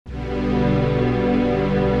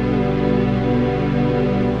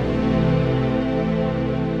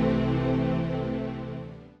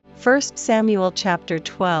1 Samuel chapter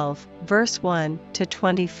 12, verse 1 to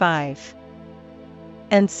 25.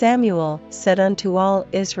 And Samuel said unto all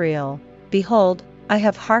Israel, Behold, I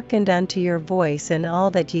have hearkened unto your voice in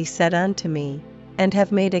all that ye said unto me, and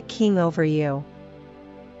have made a king over you.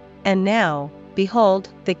 And now, behold,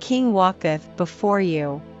 the king walketh before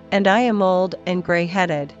you, and I am old and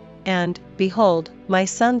grey-headed, and, behold, my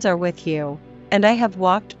sons are with you, and I have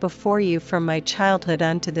walked before you from my childhood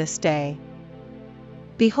unto this day.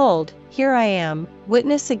 Behold, here I am,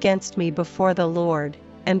 witness against me before the Lord,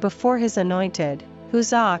 and before his anointed,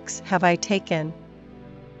 whose ox have I taken?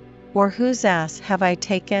 Or whose ass have I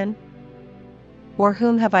taken? Or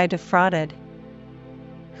whom have I defrauded?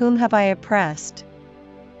 Whom have I oppressed?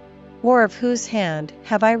 Or of whose hand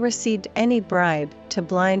have I received any bribe to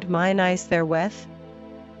blind mine eyes therewith?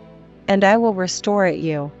 And I will restore it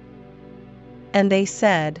you. And they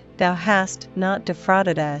said, Thou hast not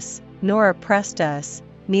defrauded us, nor oppressed us,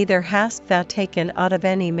 neither hast thou taken aught of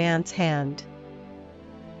any man's hand.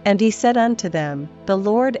 And he said unto them, The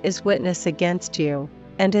Lord is witness against you,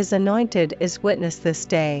 and his anointed is witness this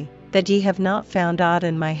day, that ye have not found aught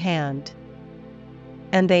in my hand.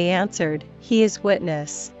 And they answered, He is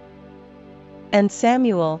witness. And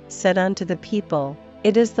Samuel said unto the people,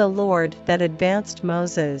 It is the Lord that advanced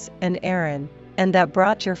Moses and Aaron, and that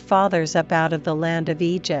brought your fathers up out of the land of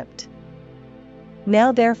Egypt.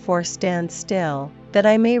 Now therefore stand still, that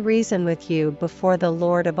I may reason with you before the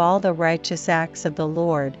Lord of all the righteous acts of the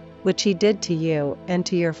Lord, which he did to you and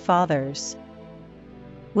to your fathers.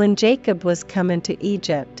 When Jacob was come into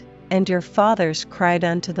Egypt, and your fathers cried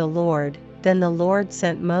unto the Lord, then the Lord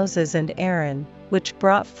sent Moses and Aaron, which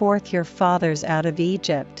brought forth your fathers out of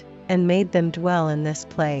Egypt, and made them dwell in this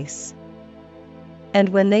place. And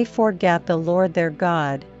when they forgat the Lord their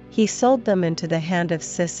God, he sold them into the hand of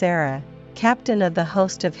Sisera, captain of the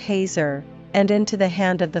host of Hazor, and into the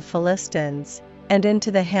hand of the Philistines, and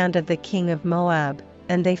into the hand of the king of Moab,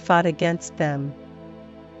 and they fought against them.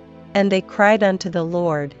 And they cried unto the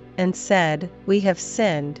Lord, and said, We have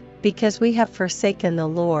sinned, because we have forsaken the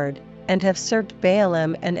Lord, and have served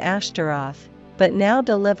Baalim and Ashtaroth. But now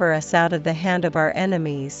deliver us out of the hand of our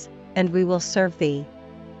enemies, and we will serve thee.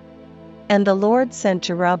 And the Lord sent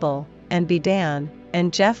Jerubbaal, and Bedan,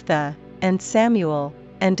 and Jephthah, and Samuel,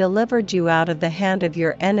 and delivered you out of the hand of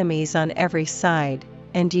your enemies on every side,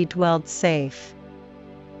 and ye dwelled safe.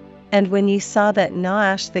 And when ye saw that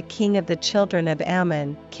Nahash the king of the children of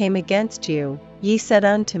Ammon came against you, ye said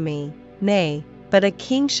unto me, Nay, but a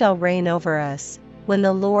king shall reign over us, when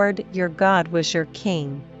the Lord your God was your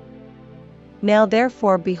king. Now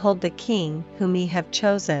therefore behold the king whom ye have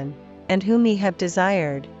chosen, and whom ye have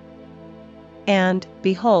desired. And,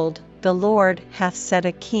 behold, the Lord hath set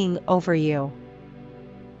a king over you.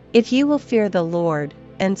 If ye will fear the Lord,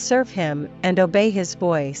 and serve him, and obey his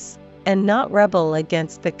voice, and not rebel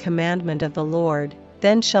against the commandment of the Lord,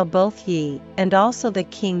 then shall both ye, and also the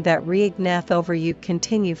king that reigneth over you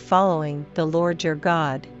continue following the Lord your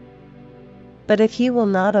God. But if ye will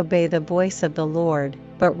not obey the voice of the Lord,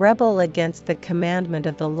 but rebel against the commandment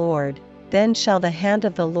of the Lord, then shall the hand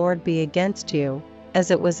of the Lord be against you,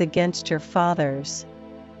 as it was against your fathers.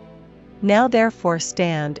 Now therefore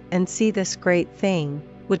stand and see this great thing,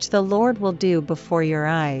 which the Lord will do before your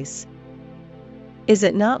eyes. Is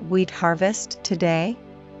it not wheat harvest today?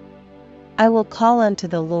 I will call unto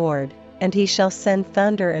the Lord, and he shall send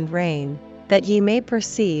thunder and rain, that ye may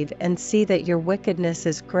perceive and see that your wickedness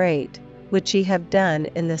is great, which ye have done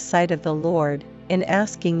in the sight of the Lord, in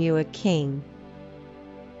asking you a king.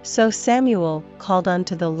 So Samuel called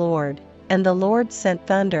unto the Lord, and the Lord sent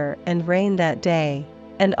thunder and rain that day,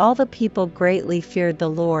 and all the people greatly feared the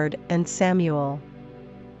Lord and Samuel.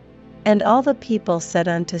 And all the people said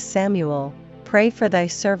unto Samuel, Pray for thy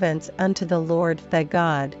servants unto the Lord thy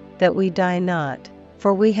God, that we die not,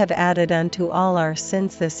 for we have added unto all our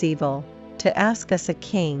sins this evil, to ask us a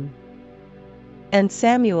king. And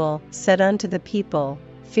Samuel said unto the people,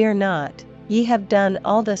 Fear not, ye have done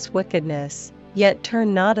all this wickedness, yet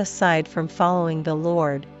turn not aside from following the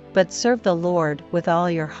Lord, but serve the Lord with all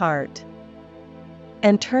your heart.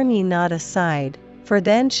 And turn ye not aside, for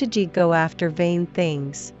then should ye go after vain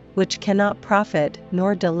things, which cannot profit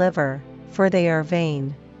nor deliver, for they are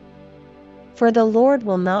vain. For the Lord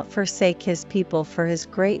will not forsake his people for his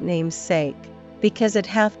great name's sake, because it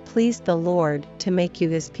hath pleased the Lord to make you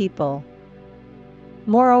his people.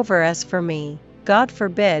 Moreover, as for me, God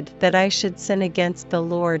forbid that I should sin against the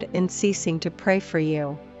Lord in ceasing to pray for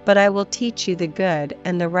you, but I will teach you the good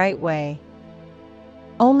and the right way.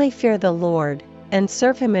 Only fear the Lord, and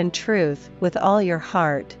serve him in truth with all your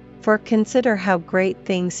heart, for consider how great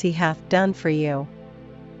things he hath done for you.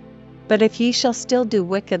 But if ye shall still do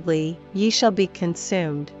wickedly, ye shall be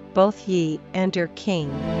consumed, both ye and your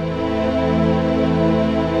king.